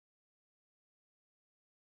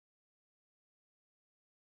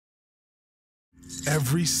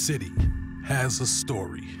Every city has a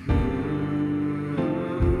story.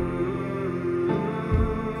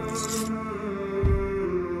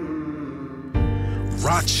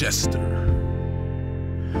 Rochester,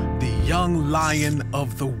 the young lion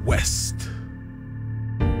of the West.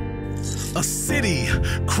 A city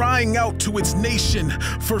crying out to its nation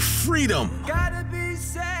for freedom. Gotta be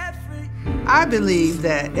set free. I believe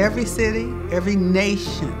that every city, every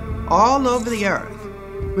nation, all over the earth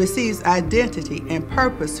receives identity and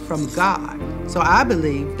purpose from God. So I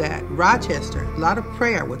believe that Rochester, a lot of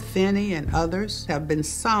prayer with Finney and others have been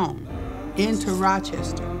sown into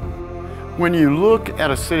Rochester. When you look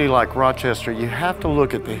at a city like Rochester, you have to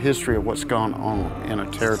look at the history of what's gone on in a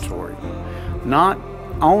territory. Not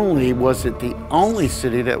only was it the only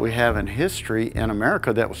city that we have in history in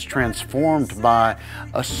America that was transformed by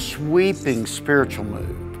a sweeping spiritual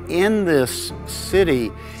move. In this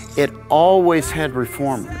city, it always had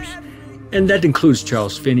reformers. And that includes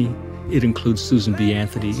Charles Finney, it includes Susan B.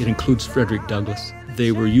 Anthony, it includes Frederick Douglass.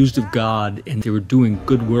 They were used of God and they were doing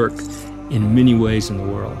good work in many ways in the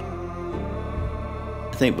world.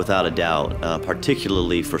 I think without a doubt,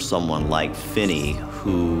 particularly for someone like Finney,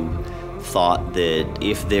 who thought that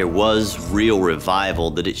if there was real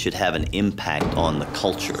revival, that it should have an impact on the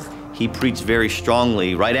culture. He preached very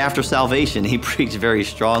strongly, right after salvation, he preached very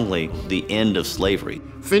strongly the end of slavery.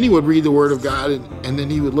 Finney would read the Word of God and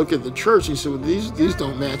then he would look at the church and he said, well, these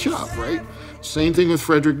don't match up, right? Same thing with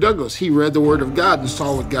Frederick Douglass. He read the Word of God and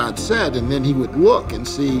saw what God said, and then he would look and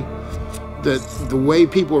see that the way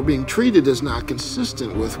people are being treated is not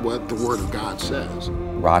consistent with what the Word of God says.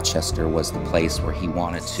 Rochester was the place where he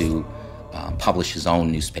wanted to publish his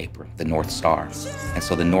own newspaper, the North Star. And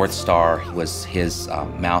so the North Star was his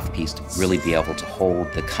mouthpiece to really be able to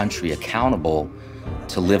hold the country accountable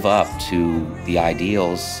to live up to the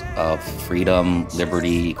ideals of freedom,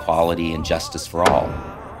 liberty, equality, and justice for all.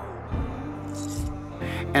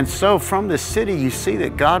 And so from this city, you see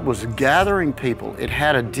that God was gathering people. It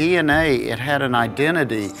had a DNA, it had an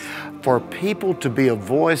identity for people to be a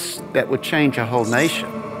voice that would change a whole nation.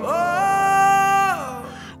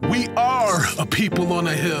 We are a people on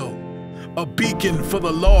a hill, a beacon for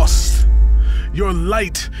the lost. Your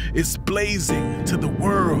light is blazing to the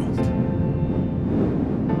world.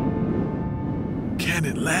 Can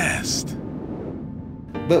it last?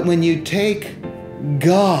 But when you take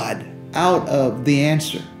God out of the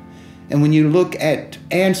answer, and when you look at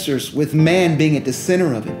answers with man being at the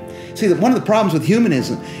center of it, see that one of the problems with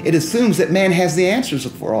humanism, it assumes that man has the answers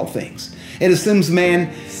for all things. It assumes man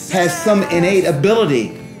has some innate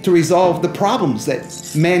ability to resolve the problems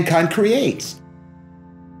that mankind creates.